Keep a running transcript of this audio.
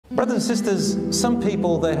Brothers and sisters, some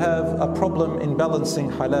people, they have a problem in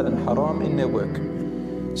balancing halal and haram in their work.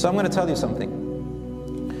 So I'm going to tell you something.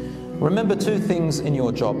 Remember two things in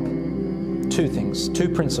your job. Two things, two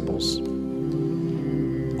principles.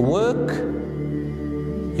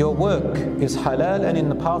 Your work is halal and in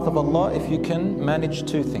the path of Allah if you can manage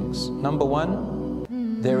two things. Number one,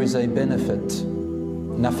 there is a benefit,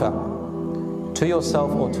 nafa, to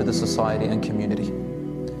yourself or to the society and community.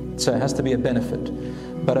 So it has to be a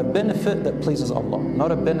benefit. But a benefit that pleases Allah,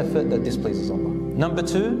 not a benefit that displeases Allah. Number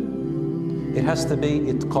two, it has to be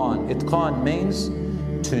itqan. Itqan means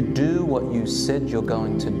to do what you said you're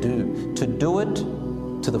going to do. To do it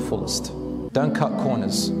to the fullest. Don't cut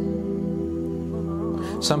corners.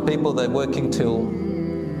 Some people, they're working till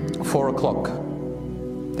 4 o'clock.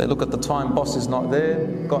 They look at the time, boss is not there,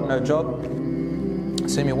 got no job.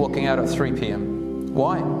 See me walking out at 3 p.m.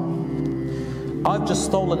 Why? I've just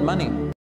stolen money.